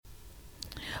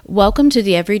Welcome to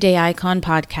the Everyday Icon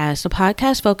podcast, a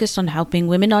podcast focused on helping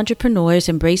women entrepreneurs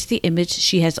embrace the image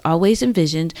she has always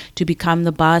envisioned to become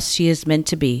the boss she is meant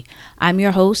to be. I'm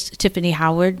your host, Tiffany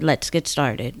Howard. Let's get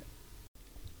started.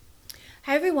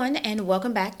 Hi, everyone, and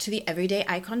welcome back to the Everyday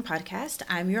Icon podcast.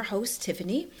 I'm your host,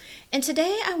 Tiffany, and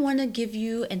today I want to give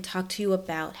you and talk to you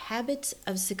about habits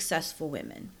of successful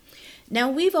women. Now,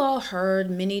 we've all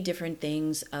heard many different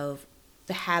things of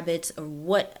the habits of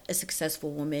what a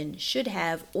successful woman should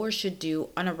have or should do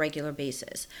on a regular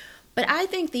basis. But I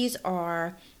think these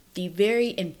are the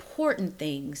very important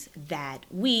things that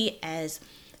we as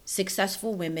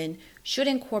successful women should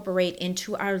incorporate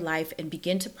into our life and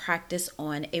begin to practice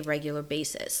on a regular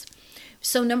basis.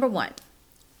 So number one,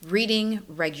 reading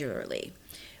regularly,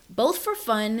 both for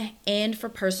fun and for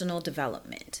personal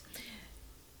development.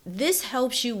 This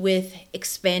helps you with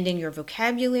expanding your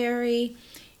vocabulary,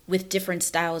 with different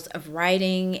styles of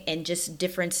writing and just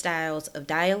different styles of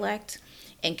dialect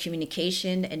and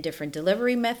communication and different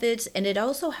delivery methods. And it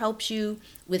also helps you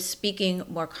with speaking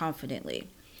more confidently.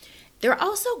 They're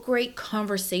also great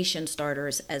conversation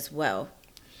starters as well.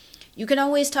 You can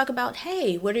always talk about,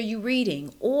 hey, what are you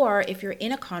reading? Or if you're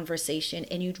in a conversation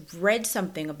and you've read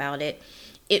something about it,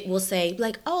 it will say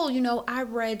like, oh, I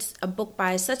read a book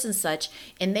by such and such,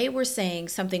 and they were saying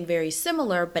something very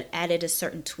similar, but added a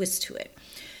certain twist to it.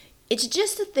 It's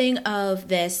just a thing of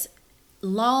this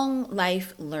long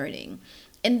life learning.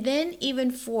 And then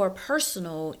even for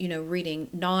personal, reading,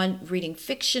 non-reading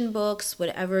fiction books,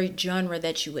 whatever genre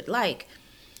that you would like,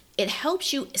 it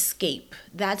helps you escape.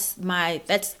 That's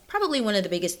probably one of the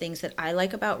biggest things that I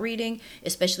like about reading,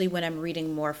 especially when I'm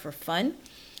reading more for fun.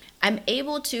 I'm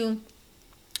able to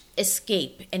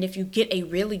escape. And if you get a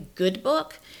really good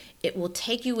book, it will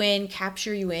take you in,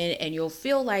 capture you in, and you'll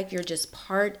feel like you're just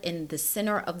part in the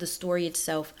center of the story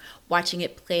itself, watching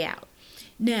it play out.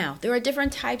 Now, there are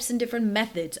different types and different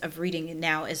methods of reading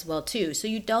now as well, too. So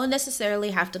you don't necessarily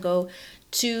have to go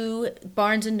to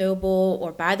Barnes & Noble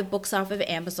or buy the books off of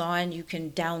Amazon. You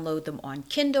can download them on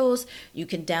Kindles. You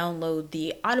can download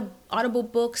the Audible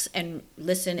books and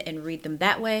listen and read them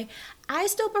that way. I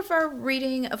still prefer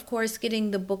reading, of course, getting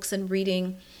the books and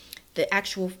reading the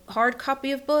actual hard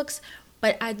copy of books.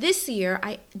 But this year,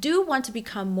 I do want to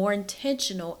become more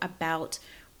intentional about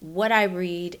what I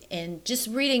read and just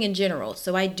reading in general.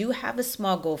 So I do have a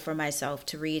small goal for myself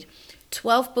to read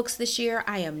 12 books this year.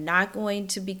 I am not going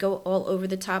to go all over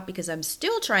the top because I'm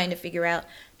still trying to figure out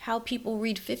how people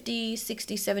read 50,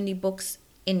 60, 70 books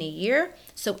in a year.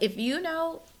 So if you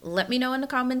know, let me know in the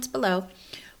comments below.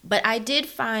 But I did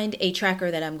find a tracker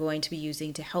that I'm going to be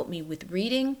using to help me with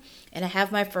reading. And I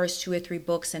have my first 2 or 3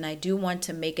 books, and I do want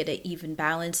to make it an even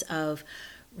balance of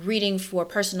reading for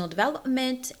personal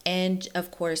development and, of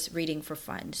course, reading for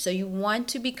fun. So you want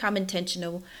to become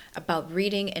intentional about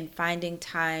reading and finding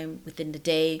time within the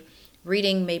day,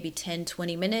 reading maybe 10,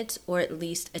 20 minutes, or at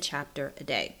least a chapter a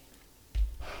day.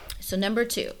 So number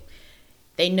 2,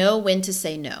 they know when to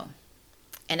say no.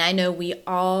 And I know we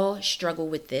all struggle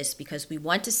with this because we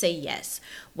want to say yes.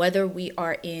 Whether we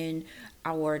are in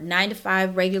our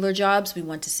 9-to-5 regular jobs, we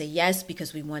want to say yes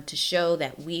because we want to show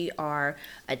that we are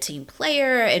a team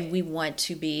player and we want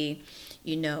to be,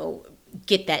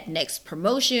 get that next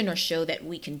promotion or show that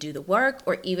we can do the work.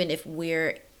 Or even if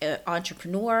we're an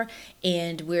entrepreneur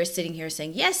and we're sitting here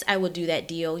saying, yes, I will do that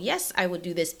deal. Yes, I will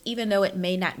do this, even though it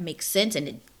may not make sense and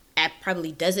it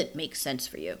probably doesn't make sense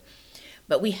for you.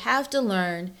 But we have to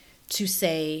learn to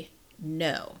say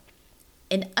no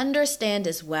and understand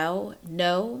as well,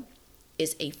 no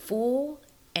is a full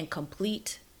and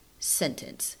complete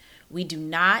sentence. We do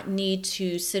not need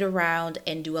to sit around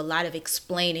and do a lot of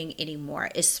explaining anymore,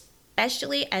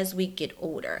 especially as we get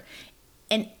older.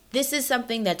 And this is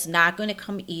something that's not going to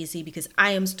come easy because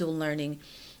I am still learning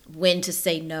when to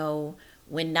say no,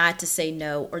 when not to say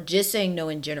no, or just saying no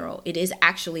in general. It is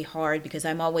actually hard because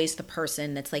I'm always the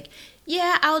person that's like,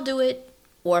 yeah, I'll do it.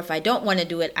 Or if I don't want to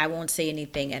do it, I won't say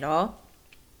anything at all.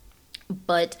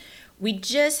 But we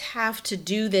just have to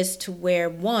do this to where,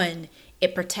 one,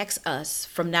 it protects us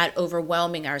from not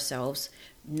overwhelming ourselves,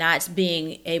 not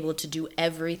being able to do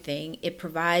everything. It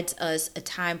provides us a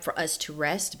time for us to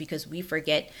rest because we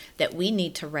forget that we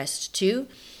need to rest too.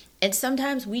 And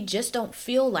sometimes we just don't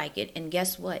feel like it. And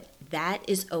guess what? That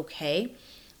is okay.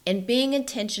 And being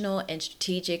intentional and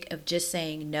strategic of just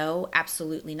saying no,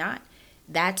 absolutely not,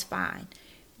 that's fine.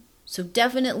 So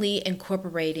definitely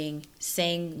incorporating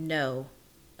saying no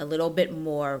a little bit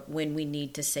more when we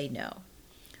need to say no.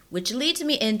 Which leads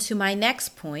me into my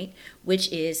next point,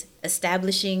 which is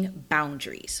establishing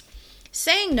boundaries.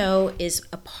 Saying no is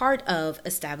a part of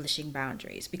establishing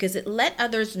boundaries because it let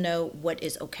others know what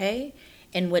is okay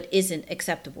and what isn't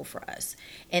acceptable for us.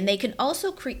 And they can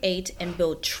also create and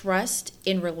build trust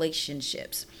in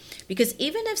relationships. Because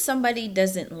even if somebody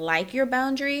doesn't like your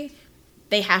boundary,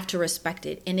 they have to respect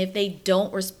it. And if they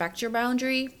don't respect your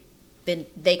boundary, then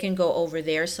they can go over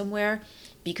there somewhere,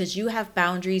 because you have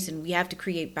boundaries and we have to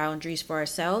create boundaries for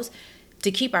ourselves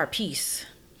to keep our peace,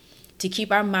 to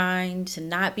keep our mind, to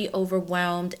not be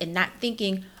overwhelmed and not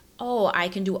thinking, oh, I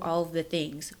can do all of the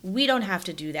things. We don't have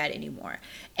to do that anymore.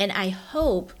 And I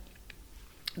hope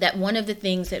that one of the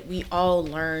things that we all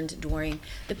learned during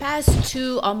the past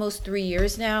 2, almost 3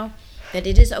 years now, that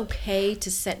it is okay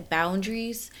to set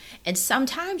boundaries. And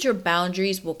sometimes your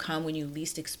boundaries will come when you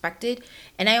least expect it.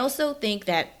 And I also think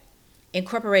that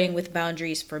incorporating with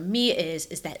boundaries for me is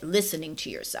that listening to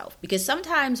yourself, because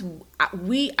sometimes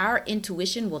our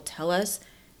intuition will tell us,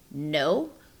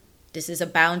 no, this is a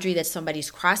boundary that somebody's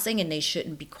crossing and they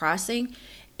shouldn't be crossing.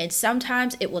 And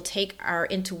sometimes it will take our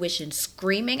intuition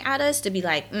screaming at us to be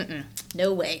like,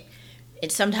 no way.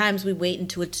 And sometimes we wait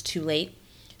until it's too late.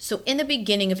 So in the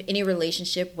beginning of any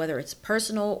relationship, whether it's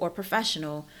personal or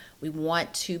professional, we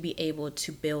want to be able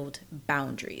to build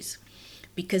boundaries,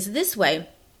 because this way,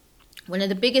 one of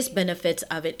the biggest benefits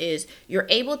of it is you're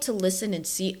able to listen and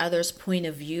see others' point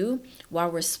of view while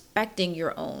respecting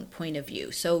your own point of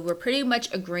view. So we're pretty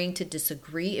much agreeing to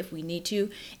disagree if we need to,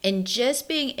 and just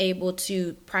being able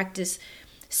to practice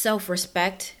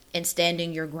self-respect and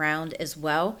standing your ground as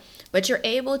well. But you're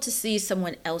able to see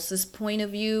someone else's point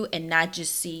of view and not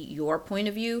just see your point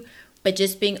of view, but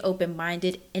just being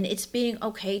open-minded, and it's being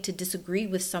okay to disagree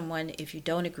with someone if you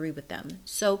don't agree with them.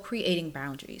 So creating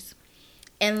boundaries.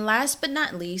 And last but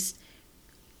not least,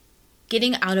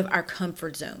 getting out of our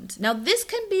comfort zones. Now, this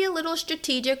can be a little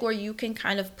strategic, or you can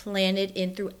kind of plan it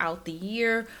in throughout the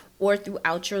year or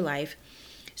throughout your life.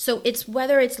 So it's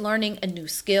whether it's learning a new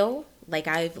skill, like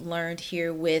I've learned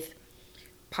here with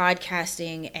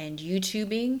podcasting and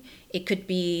YouTubing. It could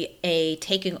be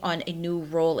taking on a new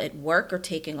role at work or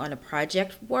taking on a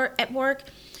project at work.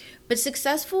 But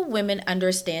successful women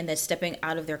understand that stepping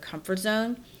out of their comfort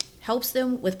zone helps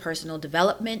them with personal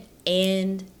development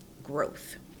and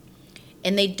growth.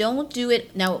 And they don't do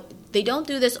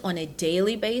this on a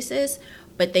daily basis,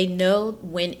 but they know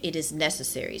when it is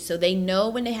necessary. So they know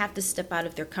when they have to step out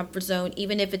of their comfort zone,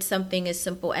 even if it's something as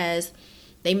simple as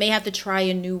they may have to try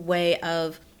a new way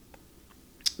of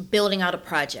building out a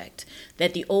project,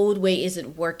 that the old way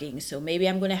isn't working. So maybe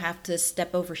I'm going to have to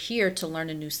step over here to learn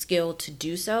a new skill to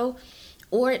do so.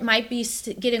 Or it might be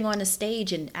getting on a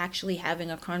stage and actually having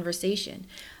a conversation.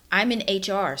 I'm in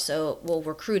HR,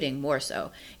 recruiting more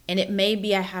so. And it may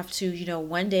be I have to,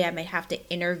 one day I may have to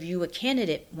interview a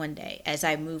candidate one day as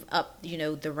I move up,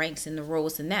 the ranks and the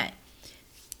roles in that.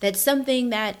 That's something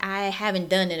that I haven't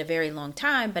done in a very long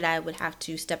time, but I would have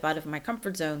to step out of my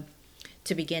comfort zone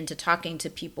to begin to talking to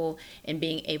people and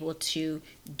being able to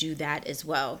do that as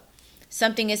well.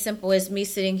 Something as simple as me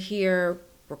sitting here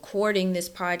recording this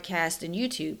podcast and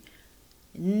YouTube,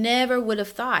 never would have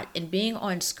thought. And being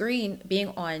on screen,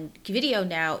 being on video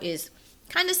now is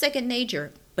kind of second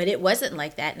nature, but it wasn't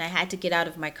like that. And I had to get out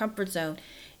of my comfort zone.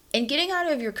 And getting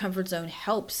out of your comfort zone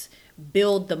helps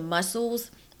build the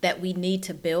muscles that we need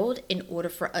to build in order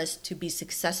for us to be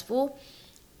successful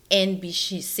and be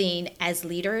seen as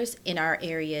leaders in our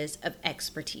areas of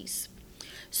expertise.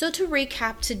 So to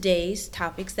recap today's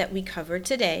topics that we covered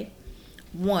today,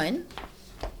 1,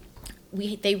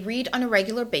 they read on a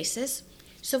regular basis.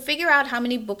 So figure out how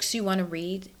many books you want to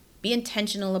read. Be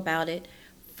intentional about it.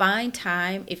 Find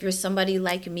time. If you're somebody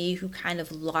like me who kind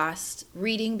of lost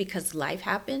reading because life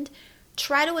happened,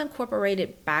 try to incorporate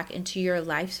it back into your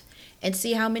life and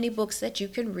see how many books that you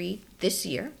can read this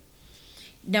year.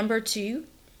 Number 2,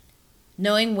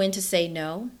 knowing when to say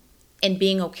no and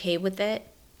being okay with it,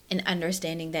 and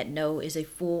understanding that no is a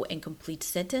full and complete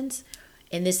sentence.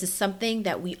 And this is something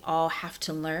that we all have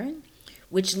to learn,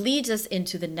 which leads us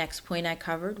into the next point I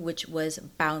covered, which was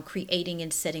creating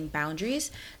and setting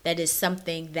boundaries. That is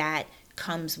something that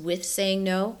comes with saying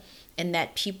no, and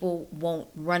that people won't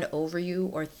run over you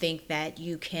or think that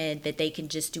they can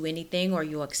just do anything or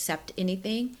you'll accept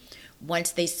anything.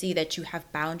 Once they see that you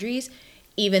have boundaries,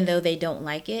 even though they don't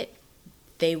like it,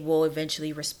 they will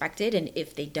eventually respect it. And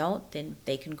if they don't, then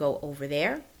they can go over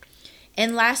there.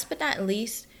 And last but not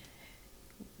least,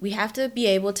 we have to be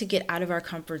able to get out of our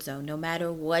comfort zone, no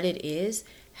matter what it is.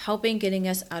 Getting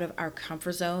us out of our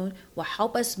comfort zone will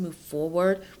help us move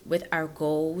forward with our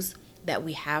goals that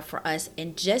we have for us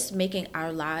and just making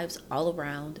our lives all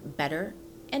around better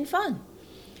and fun.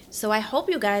 So I hope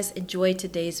you guys enjoyed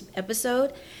today's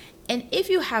episode. And if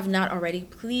you have not already,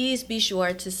 please be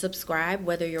sure to subscribe,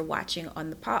 whether you're watching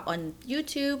on on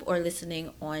YouTube or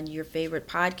listening on your favorite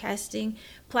podcasting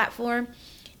platform.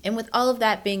 And with all of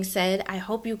that being said, I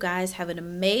hope you guys have an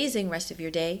amazing rest of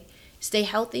your day. Stay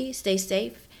healthy, stay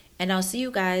safe, and I'll see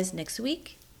you guys next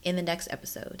week in the next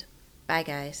episode. Bye,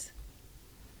 guys.